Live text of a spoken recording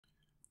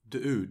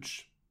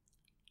Deuge,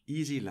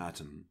 easy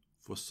Latin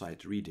for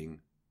sight reading.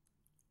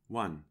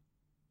 1.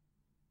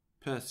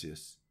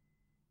 Perseus.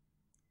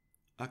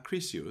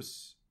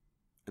 Perseus,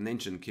 an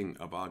ancient king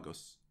of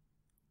Argos,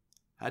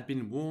 had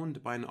been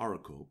warned by an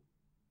oracle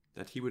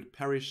that he would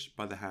perish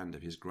by the hand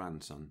of his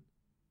grandson.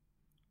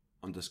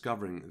 On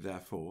discovering,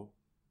 therefore,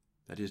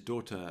 that his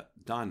daughter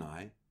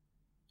Danae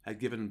had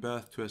given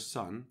birth to a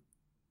son,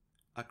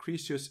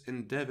 Perseus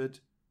endeavoured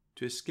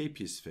to escape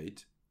his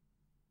fate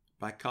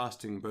by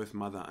casting both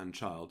mother and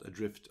child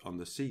adrift on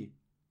the sea.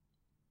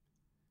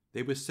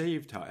 They were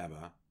saved,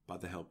 however, by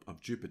the help of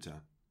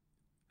Jupiter,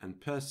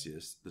 and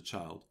Perseus, the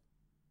child,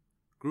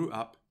 grew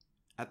up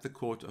at the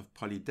court of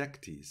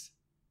Polydectes,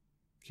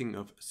 king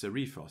of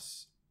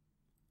Seriphos,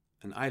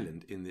 an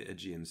island in the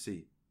Aegean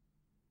Sea.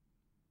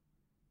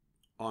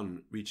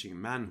 On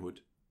reaching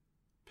manhood,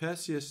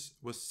 Perseus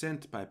was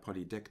sent by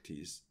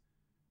Polydectes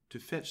to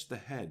fetch the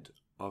head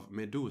of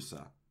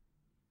Medusa,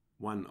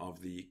 one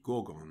of the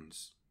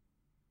Gorgons.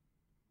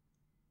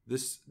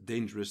 This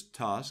dangerous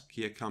task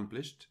he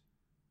accomplished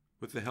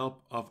with the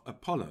help of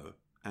Apollo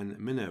and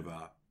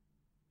Minerva,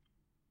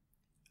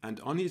 and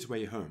on his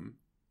way home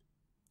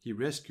he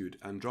rescued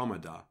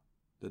Andromeda,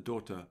 the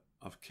daughter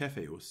of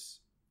Perseus,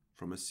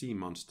 from a sea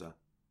monster.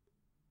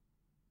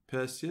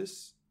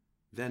 Perseus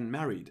then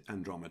married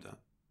Andromeda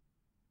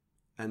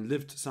and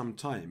lived some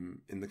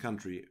time in the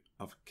country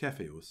of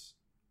Perseus.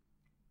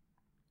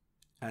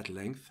 At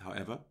length,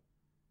 however,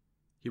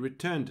 he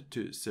returned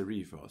to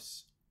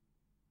Seriphos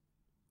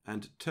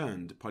and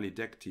turned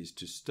Polydectes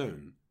to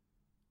stone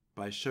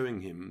by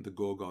showing him the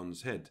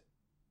Gorgon's head.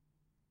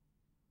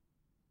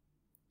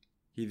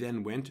 He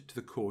then went to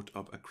the court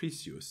of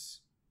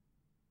Perseus,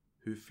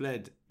 who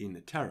fled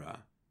in terror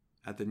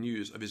at the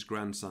news of his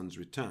grandson's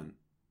return.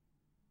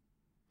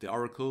 The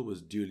oracle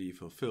was duly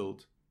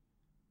fulfilled,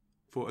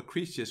 for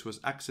Perseus was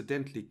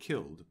accidentally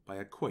killed by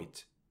a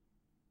quoit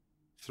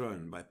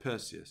thrown by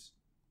Perseus.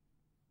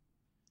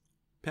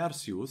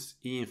 Perseus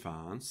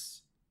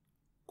infans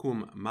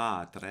cum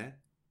matre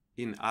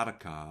in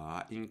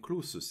arca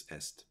inclusus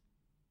est.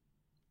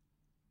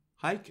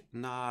 Haec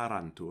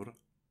narrantur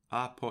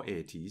a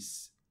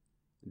poetis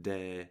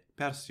de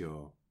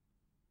Perseo.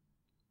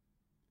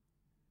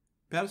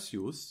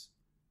 Perseus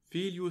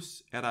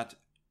filius erat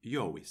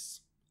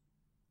Iovis,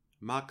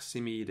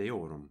 maximi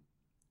deorum.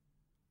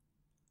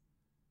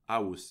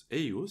 Aus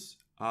eius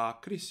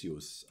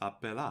Acrisius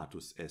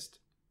appellatus est.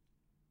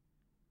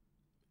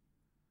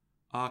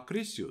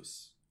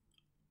 Acrisius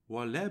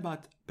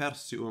volebat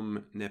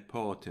Perseum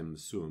nepotem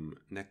sum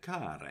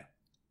necare.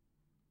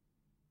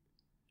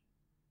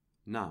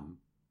 Nam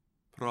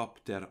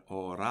propter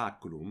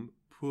oraculum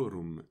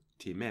purum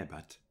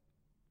timebat.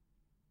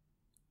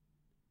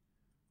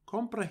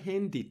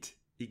 Comprehendit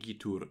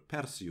igitur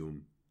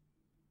Perseum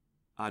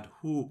ad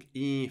huc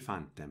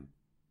infantem,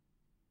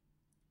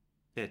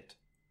 et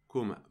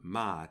cum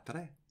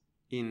matre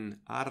in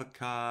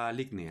arca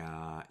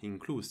lignea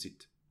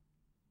inclusit.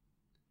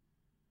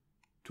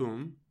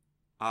 Tum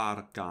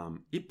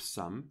arcam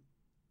ipsam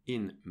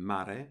in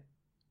mare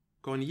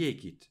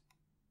coniegit.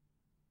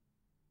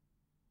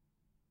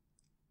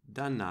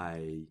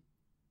 Danae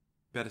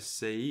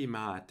Persei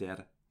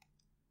mater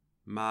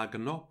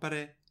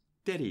magnopere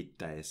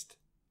derita est.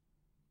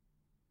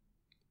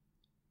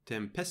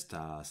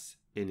 Tempestas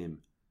enim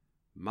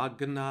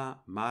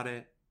magna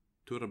mare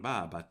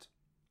turbabat.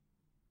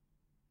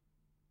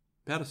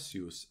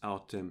 Perseus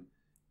autem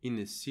in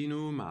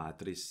sinu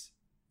matris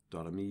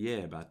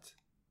dormiebat.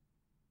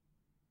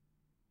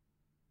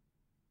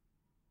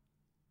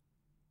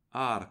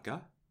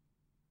 Arca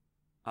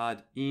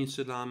ad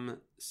insulam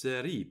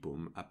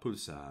Seripum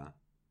appulsa.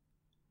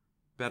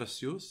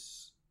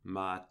 Perseus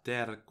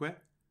materque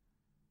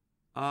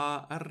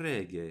a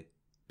rege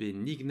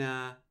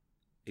benigna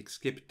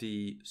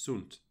excepti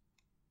sunt.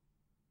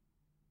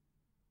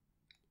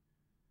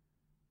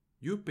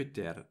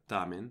 Jupiter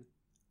tamen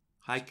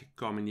haec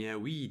comnia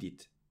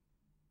vidit,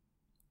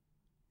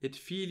 et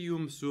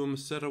filium sum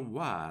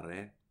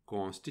servare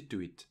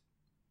constituit.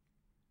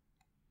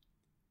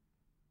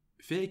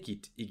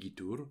 Fecit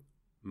igitur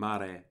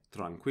mare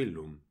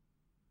tranquillum,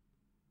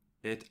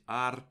 et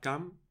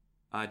arcam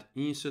ad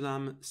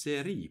insulam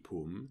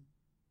Seripum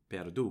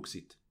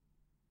perduxit.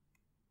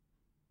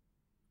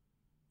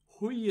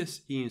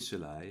 Huius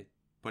insulae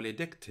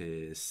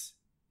Polydectes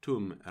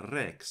tum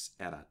rex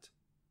erat.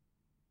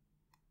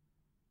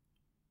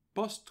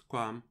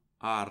 Postquam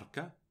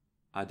arca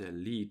ad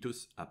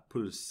litus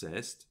appulsa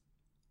est,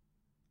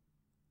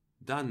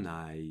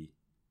 Danae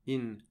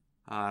in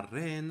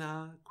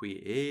arena qui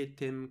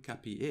etem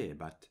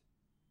capiebat.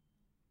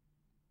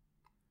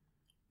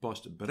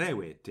 Post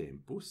breve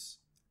tempus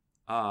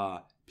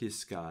a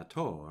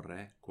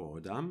piscatore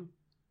quodam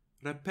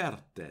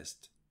repert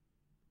est,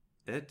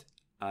 et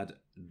ad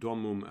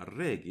domum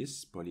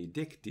regis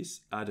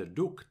Polydectis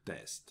adduct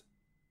est.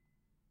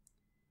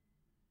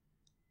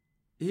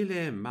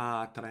 Ille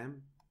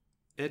matrem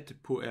et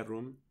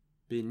puerum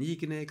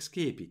benigne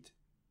excepit.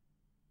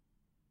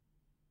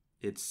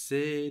 et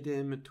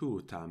sedem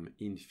tutam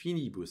in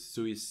finibus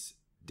suis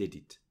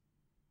dedit.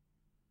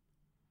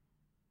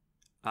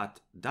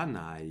 At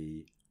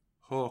Danae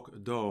hoc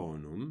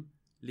donum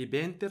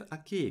libenter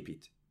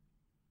accepit,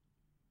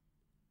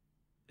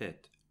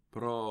 et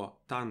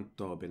pro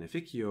tanto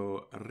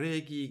beneficio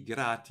regi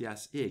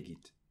gratias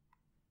egit.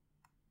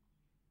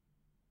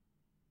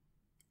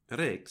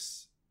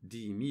 Rex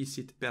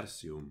dimisit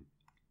Persium.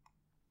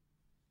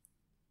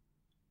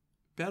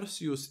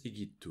 Perseus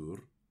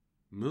igitur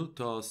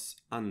multos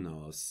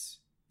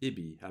annos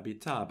ibi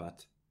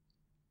habitabat,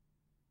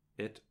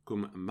 et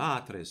cum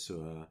matre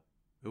sua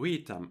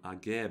vitam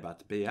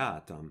agebat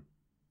beatam.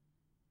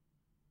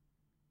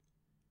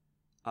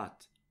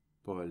 At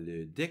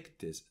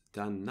Polydectes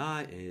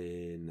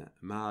Danaen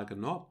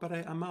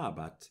magnopere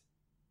amabat,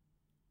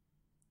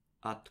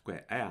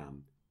 atque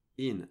eam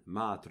in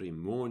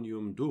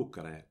matrimonium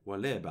ducere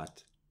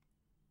volebat.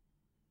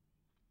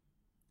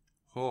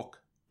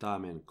 Hoc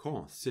tamen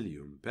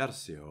consilium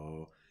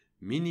Perseo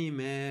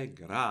minime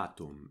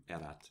gratum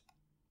erat.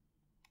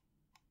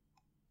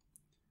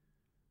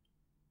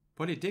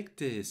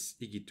 Polydectes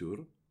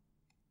igitur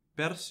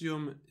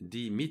Persium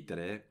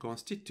dimitere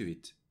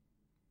constituit.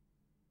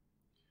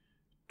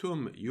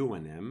 Tum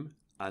juvenem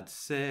ad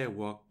se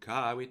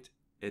vocavit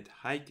et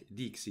haec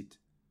dixit: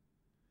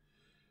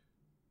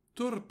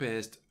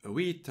 turpest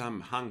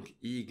vitam hanc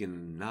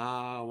igen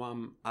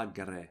navam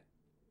agere.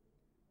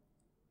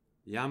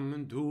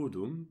 Iam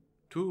dudum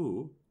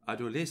tu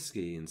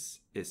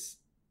adolescens est.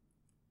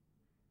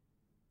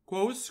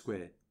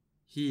 Quousque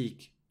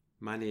hic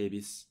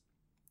manebis,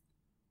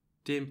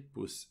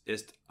 tempus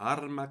est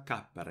arma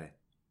capere,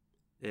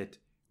 et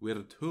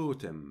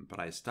virtutem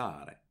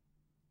praestare.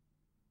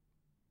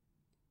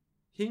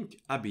 Hinc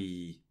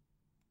abi,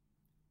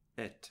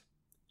 et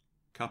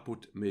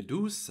caput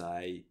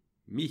Medusae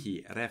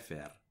mihi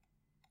refer.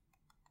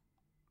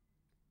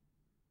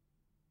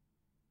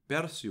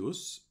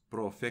 Perseus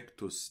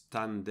profectus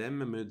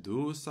tandem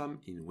Medusam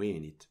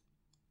invenit.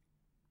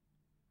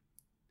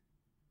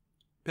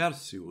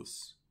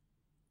 Perseus,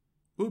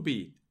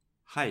 ubi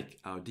haec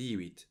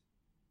audivit,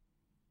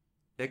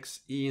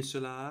 ex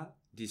insula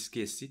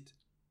discessit,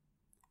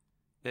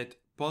 et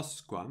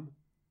postquam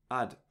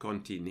ad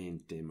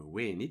continentem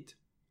venit,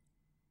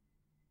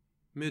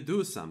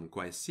 Medusam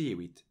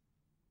quaesivit,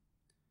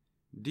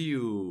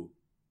 diu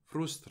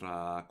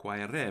frustra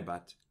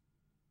quaerebat,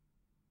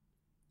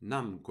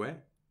 namque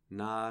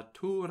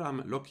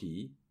naturam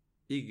loci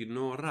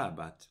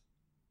ignorabat.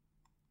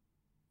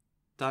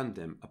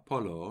 Tandem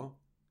Apollo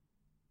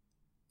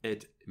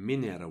et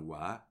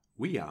Minerva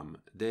viam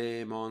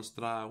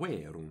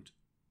demonstraverunt.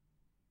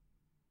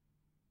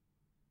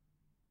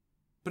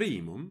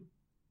 Primum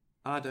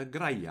ad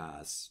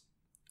Graias,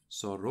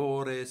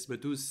 sorores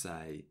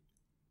Medusae,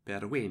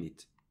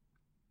 pervenit.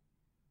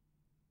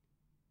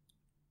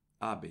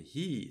 Ab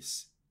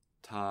his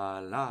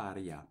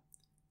Talaria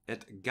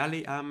et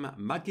Galliam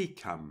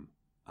magicam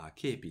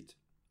accepit.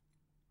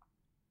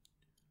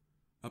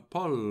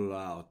 Apollo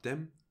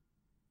autem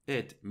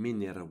et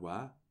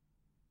Minerva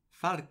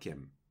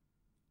falcem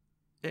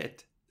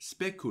et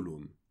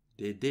speculum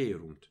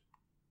dederunt.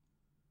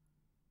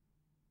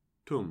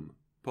 Tum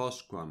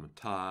postquam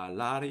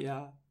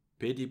Talaria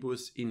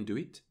pedibus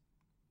induit,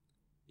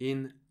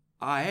 in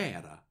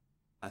aera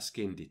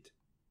ascendit.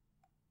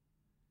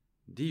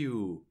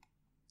 Diu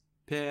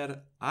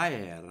per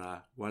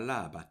aera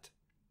volabat.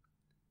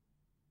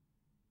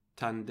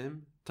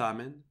 Tandem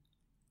tamen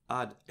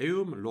ad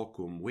eum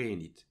locum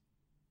venit,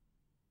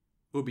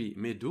 ubi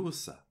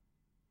Medusa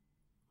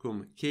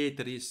cum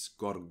ceteris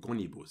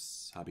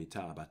Gorgonibus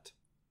habitabat.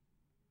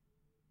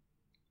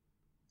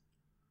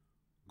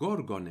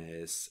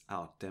 Gorgones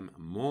autem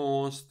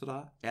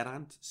monstra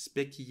erant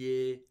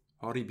specie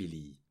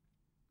horribili.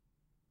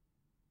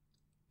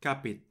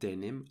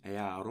 Capitenem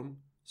earum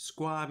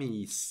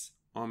squamis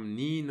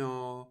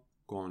omnino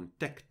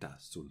contecta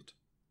sunt.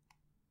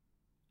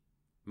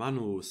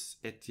 Manus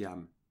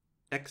etiam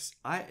ex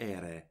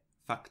aere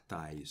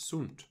factae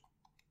sunt.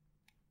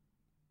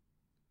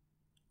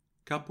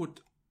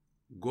 Caput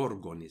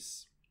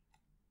Gorgonis.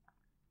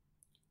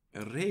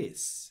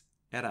 Res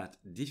erat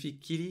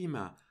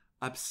difficilima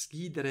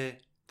abscidere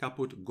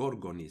caput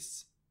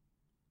Gorgonis.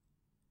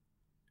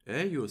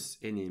 Eius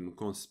enim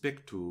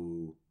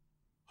conspectu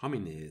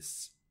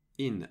homines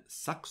in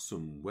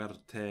saxum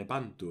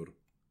vertebantur.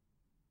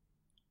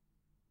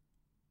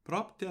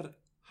 Propter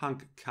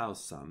hanc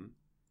causam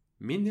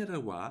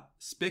Minerva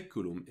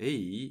speculum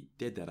ei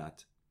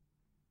dederat.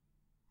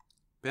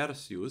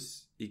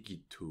 Perseus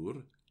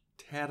igitur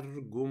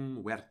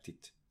tergum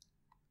vertit,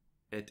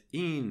 et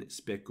in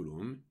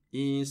speculum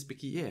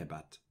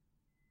inspiciebat.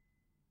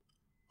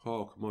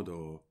 Hoc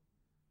modo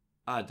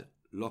ad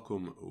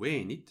locum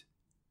venit,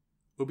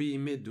 ubi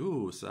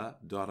Medusa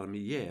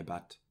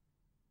dormiebat.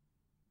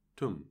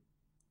 Tum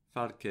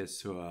falce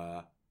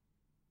sua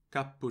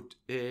caput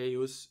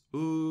eius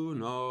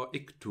uno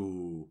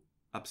ictu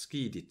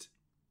abscidit.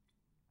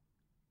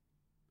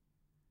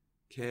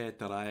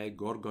 Ceterae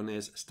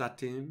Gorgones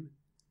statim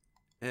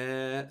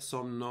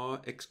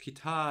somno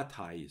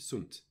excitatai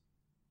sunt,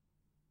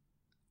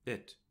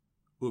 et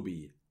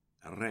ubi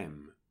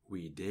rem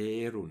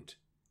viderunt,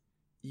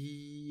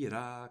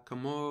 ira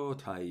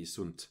commotai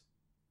sunt,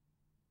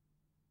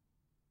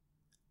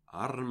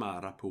 arma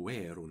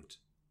rapuerunt,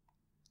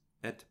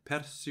 et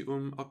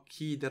Perseum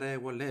occidere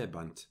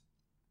volebant.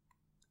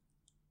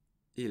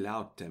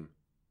 Illautem,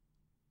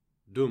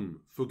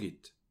 dum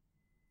fugit,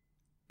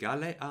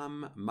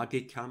 Galeam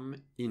magicam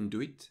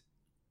induit,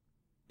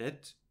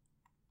 et,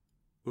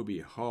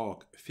 ubi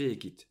hoc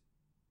fecit,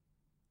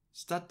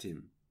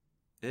 statim,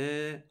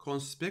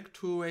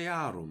 conspectu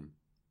earum,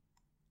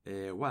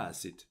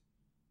 vasit.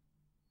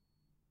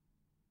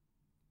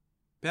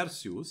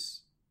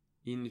 Perseus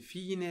in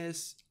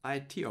fines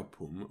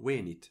Aethiopum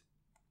venit.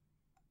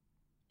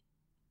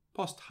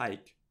 Post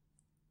haec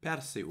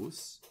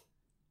Perseus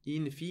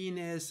in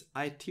fines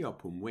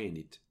Aethiopum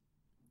venit.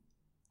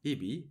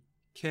 Ibi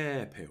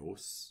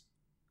Cepeus,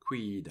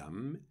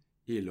 quidam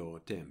illo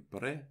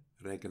tempore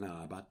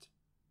regnabat.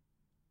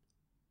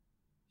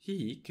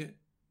 Hic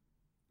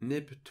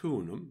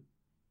Neptunum,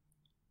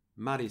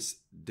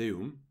 maris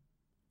deum,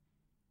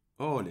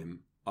 olim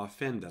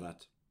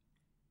offenderat.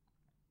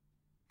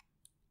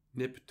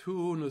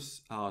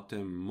 Neptunus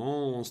autem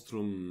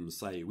monstrum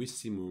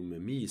saevissimum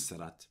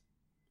miserat,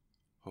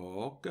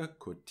 hoc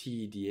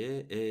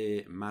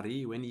quotidie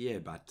mari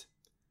veniebat,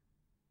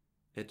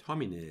 et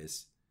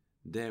homines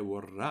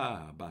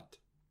devorabat.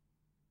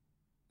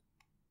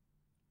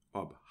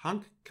 Ob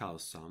hanc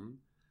causam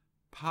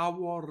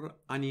pavor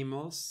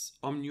animos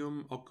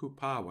omnium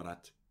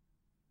occupavarat.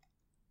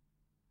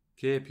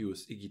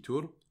 Cepius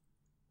igitur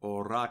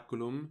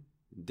oraculum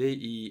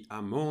Dei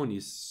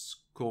Ammonis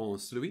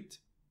consluit,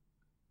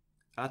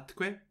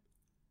 atque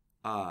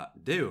a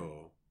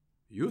Deo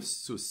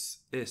iussus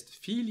est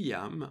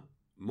filiam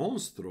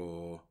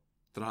monstro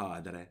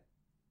tradere.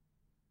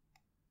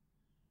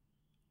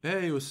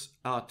 Eius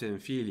autem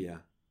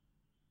filia,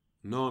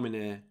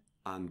 nomine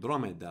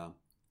Andromeda,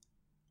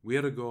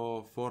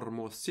 virgo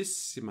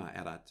formosissima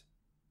erat.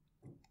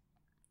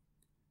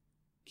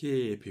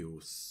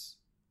 Cepius,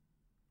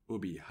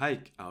 ubi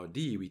haec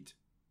audivit,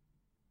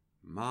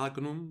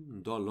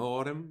 magnum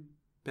dolorem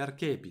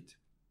percepit.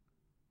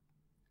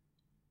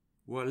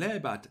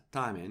 Volebat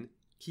tamen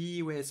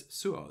cives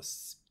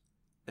suos,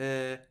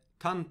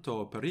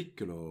 tanto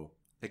periculo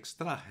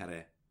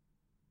extrahere.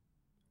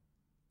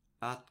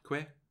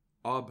 Atque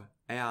ob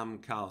eam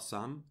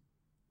causam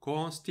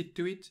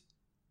constituit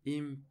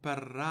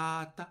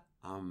imperata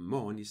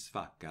ammonis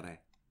facere.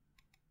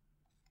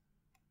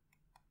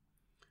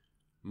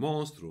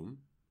 Monstrum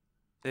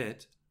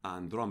et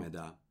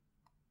Andromeda.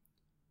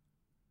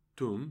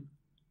 Tum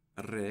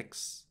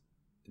rex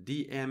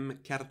diem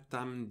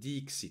certam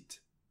dixit,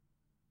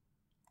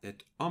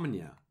 et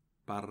omnia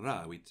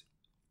parravit.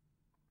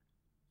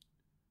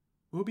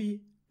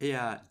 Ubi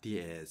ea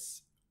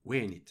dies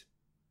venit.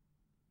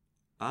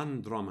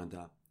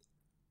 Andromeda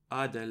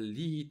ad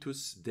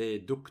litus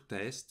deducta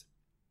est,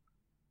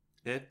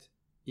 et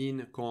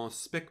in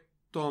conspectum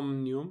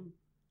omnium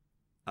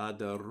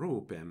ad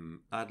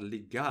rupem ad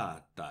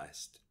ligata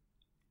est.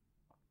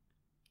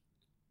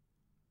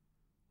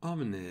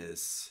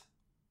 Omnes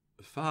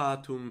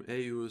fatum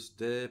eius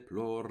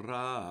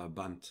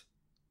deplorabant,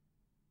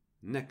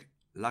 nec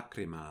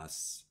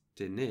lacrimas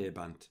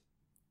tenebant.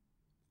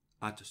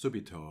 At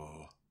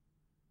subito,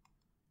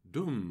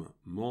 dum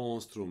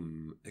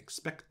monstrum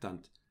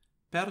expectant,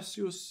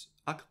 Perseus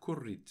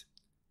accurrit,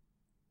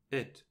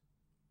 et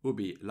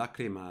ubi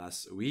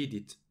lacrimas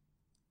vidit,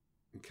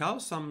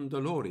 causam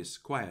doloris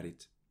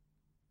quaerit.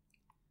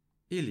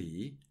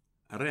 Illi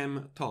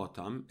rem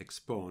totam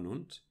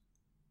exponunt,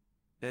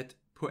 et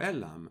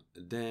puellam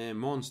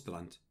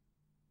demonstrant.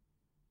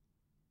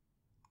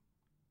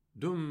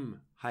 Dum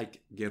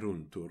haec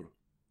geruntur,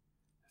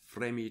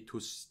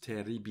 fremitus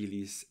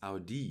terribilis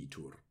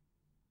auditur.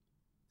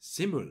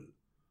 Simul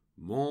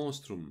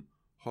monstrum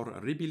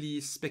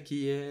horribilis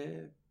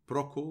specie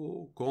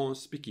proco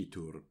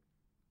conspicitur.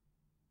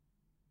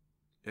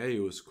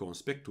 Eius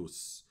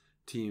conspectus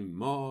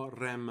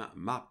timorem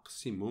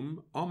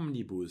maximum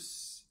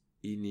omnibus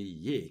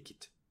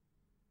iniecit.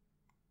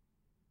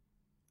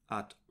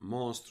 At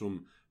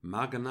monstrum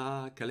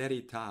magna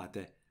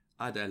celeritate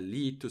ad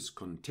litus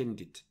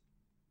contendit,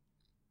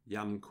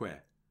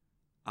 iamque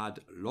ad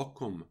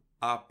locum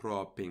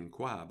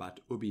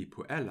apropinquabat ubi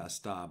puella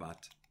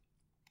stabat.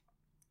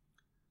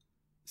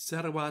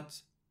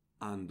 Servat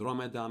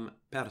Andromedam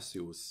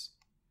Perseus.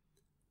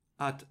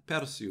 At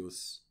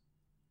Perseus,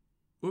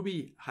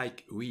 ubi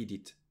haec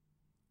vidit,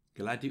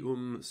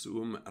 gladium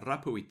suum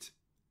rapuit,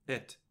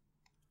 et,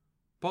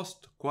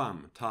 post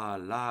quam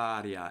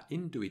talaria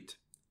induit,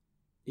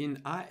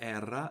 in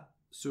aera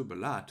sub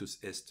latus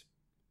est.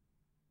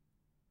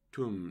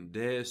 Tum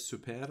de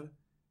super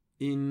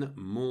in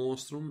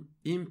monstrum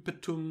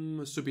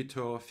impetum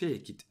subito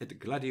fecit, et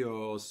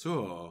gladio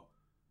suo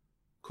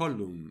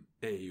collum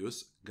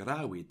eius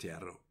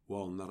graviter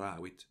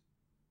vulneravit.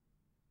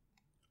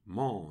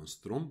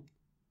 Monstrum,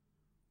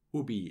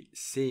 ubi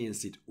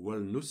sensit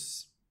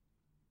vulnus,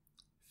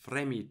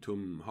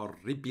 fremitum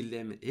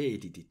horribilem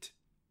edidit,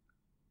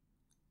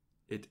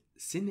 et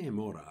sine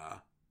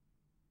mora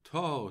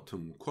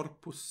totum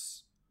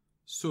corpus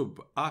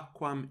sub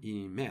aquam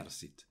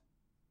immersit.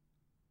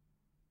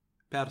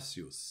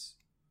 Perseus,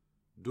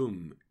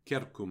 dum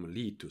cercum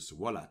litus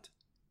volat,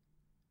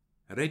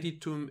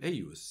 reditum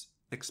eius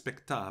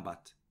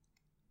expectabat,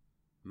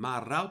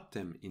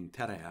 marautem in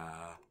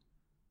terrea,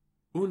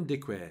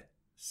 undeque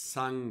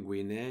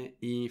sanguine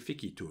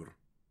inficitur.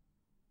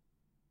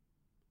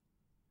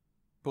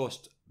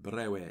 Post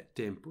breve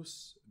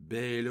tempus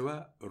belua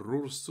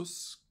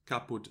rursus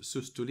caput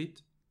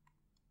sustulit,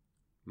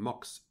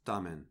 mox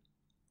tamen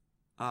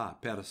a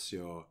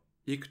Perseo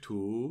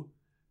ictu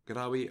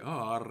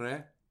graviare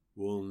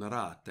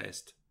vulnerat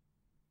est.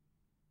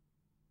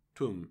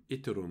 Tum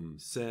iterum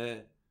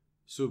se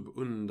sub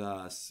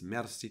undas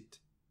mersit,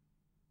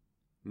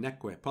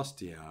 neque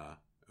postea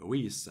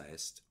visa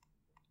est.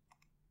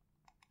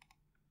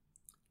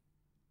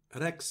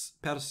 Rex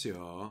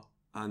Perseo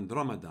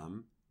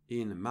Andromedam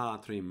in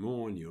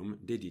matrimonium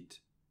dedit.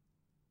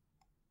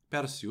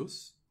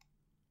 Perseus,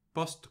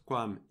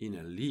 postquam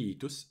in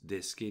litus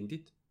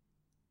descendit,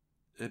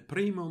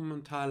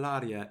 primum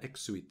talaria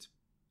exuit,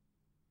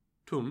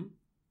 tum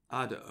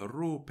ad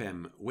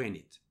rupem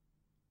venit,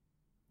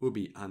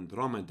 ubi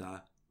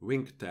Andromeda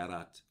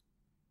vincterat.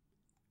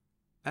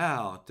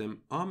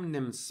 Autem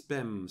omnem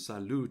spem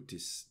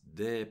salutis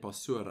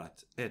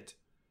deposurat, et,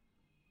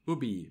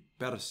 ubi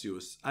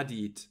Perseus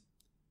adit,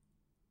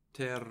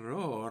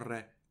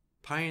 terrore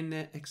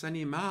paene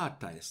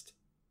exanimata est.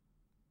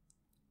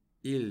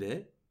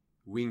 Ille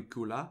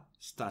vincula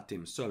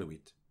statim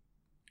solvit,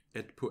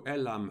 et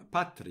puellam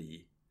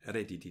patrii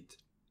redidit.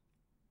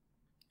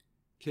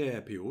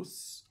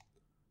 Caepius,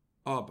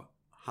 ob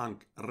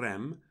hanc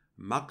rem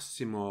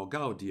maximo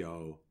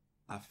gaudio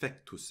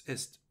affectus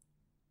est.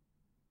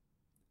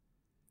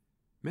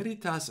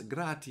 Meritas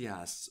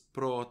gratias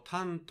pro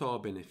tanto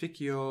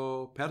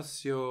beneficio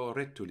Perseo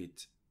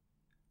retulit,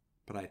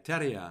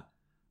 praeterea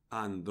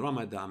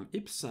Andromedam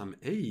ipsam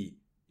ei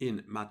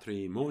in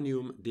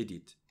matrimonium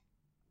dedit.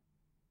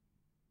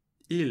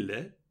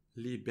 Ille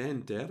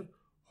libenter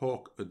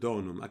hoc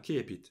donum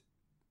accepit,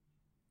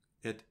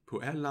 et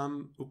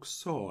puellam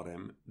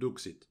uxorem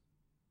duxit.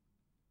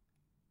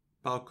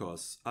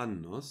 Paucos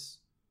annos,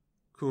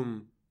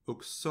 cum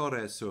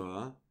uxore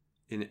sua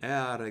in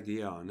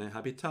regione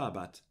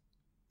habitabat,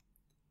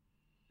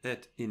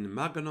 et in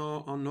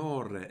magno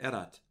honore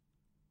erat,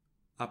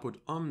 apud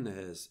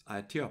omnes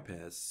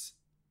Aethiopes.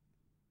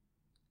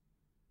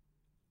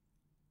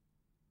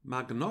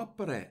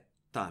 Magnopere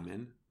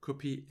tamen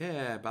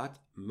cupiebat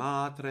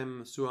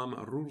matrem suam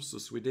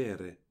rursus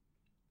videre,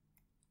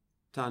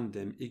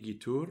 tandem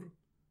igitur,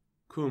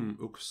 cum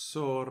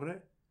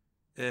uxore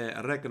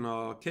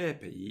regno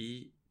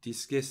Caepii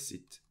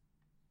disgessit.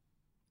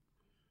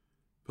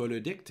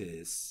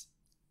 Polydectes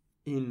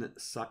in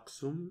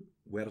Saxum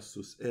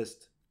versus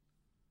est.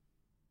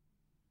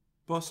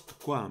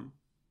 Postquam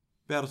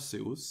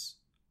Perseus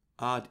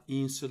ad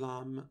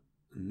insulam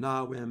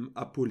navem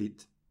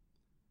appulit,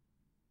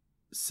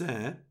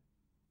 se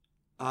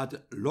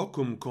ad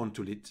locum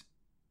contulit,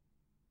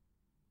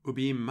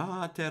 ubi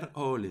mater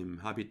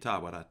olim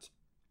habitavarat.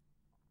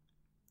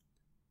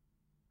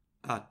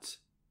 At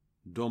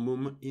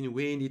domum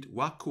invenit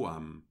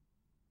vacuam,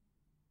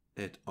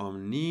 et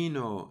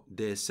omnino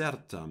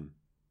desertam.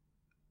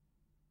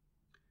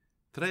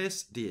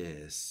 3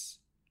 dies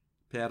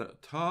per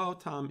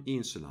totam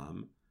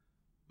insulam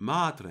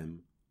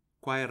matrem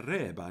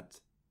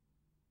quaerebat.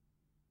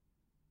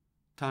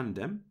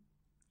 Tandem,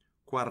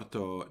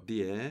 quarto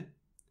die,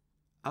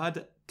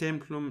 ad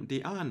templum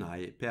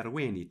Dianae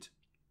pervenit.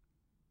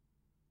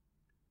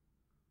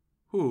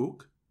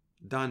 Huc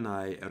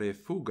Danae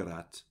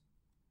refugerat,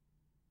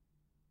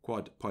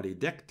 quod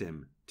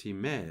polydectem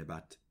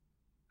timebat.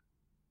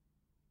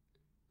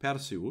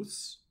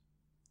 Perseus,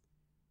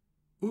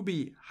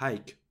 ubi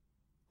haec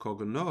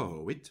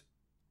cognovit,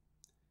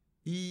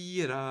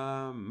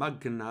 ira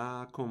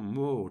magna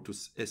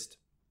commotus est.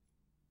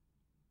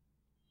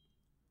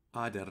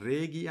 Ad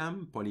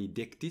regiam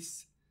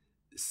polydectis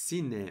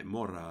sine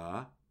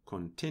mora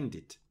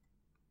contendit,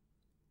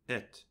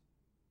 et,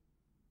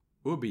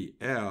 ubi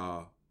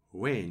ea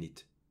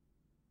venit,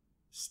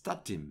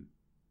 statim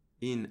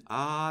in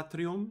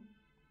atrium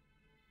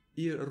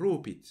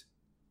irrupit.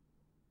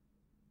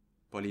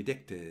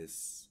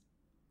 Polydectes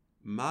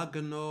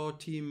magno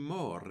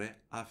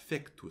timore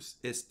affectus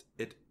est,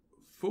 et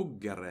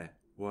fuggere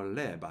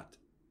volebat.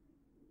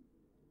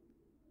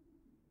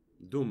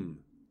 Dum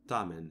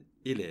tamen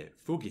ille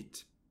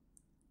fugit,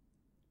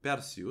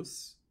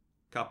 Perseus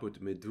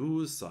caput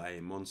Medusae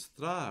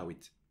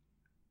monstravit.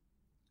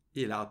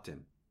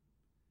 Illautem,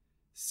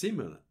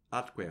 simul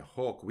atque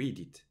hoc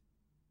vidit,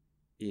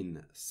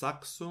 in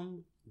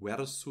Saxum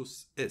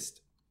versus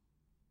est.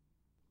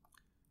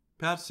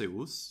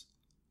 Perseus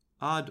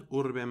ad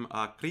urbem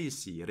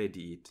Acrisi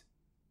rediit,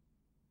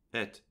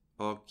 et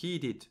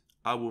occidit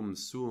avum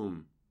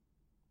suum,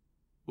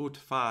 ut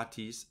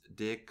fatis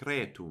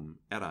decretum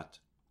erat.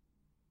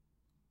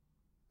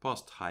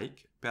 post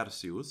haec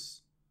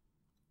Perseus,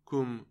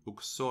 cum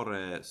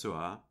uxore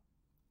sua,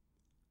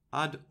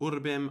 ad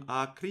urbem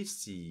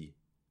Acrisi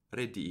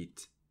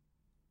rediit,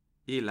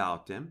 ille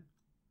autem,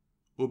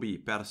 ubi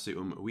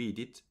Perseum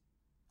vidit,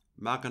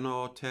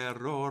 magno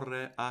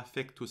terrore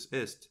affectus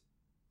est,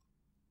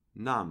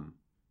 nam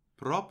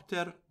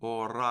propter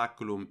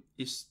oraculum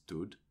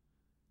istud,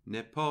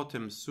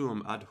 nepotem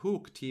suum ad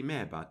huc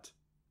timebat.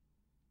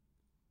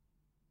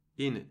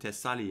 In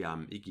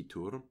Thessaliam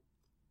igitur,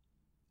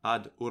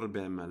 ad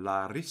urbem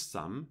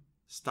Larissam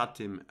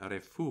statim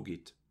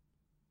refugit,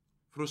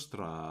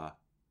 frustra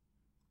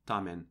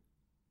tamen.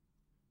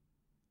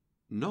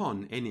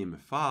 Non enim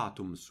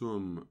fatum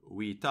suum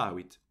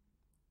vitavit.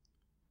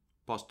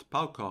 Post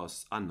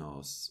paucos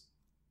annos,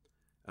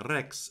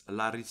 rex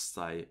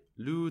Larissae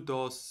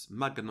ludos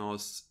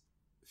magnos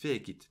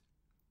fecit.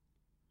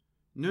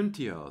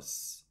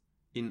 Nuntios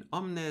in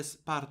omnes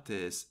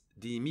partes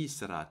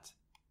dimiserat,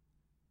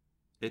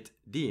 et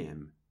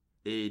diem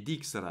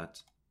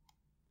edixerat.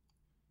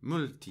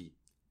 Multi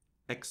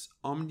ex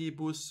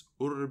omnibus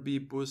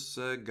urbibus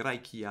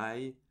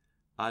Graeciae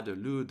ad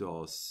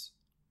ludos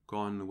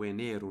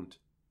convenerunt.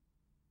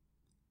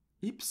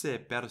 Ipse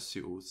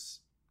Perseus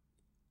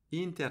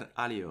inter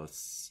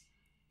alios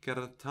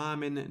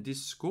certamen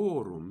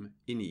discorum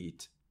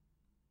iniit.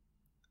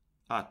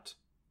 At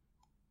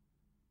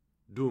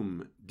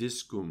dum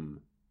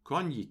discum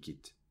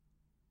conjicit,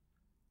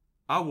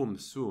 avum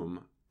suum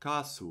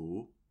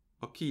casu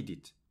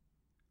occidit.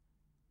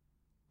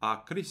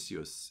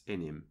 Acrisius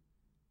enim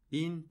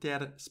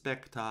inter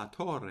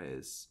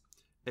spectatores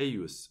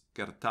eius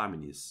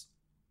certaminis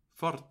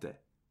forte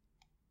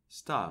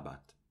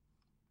stabat.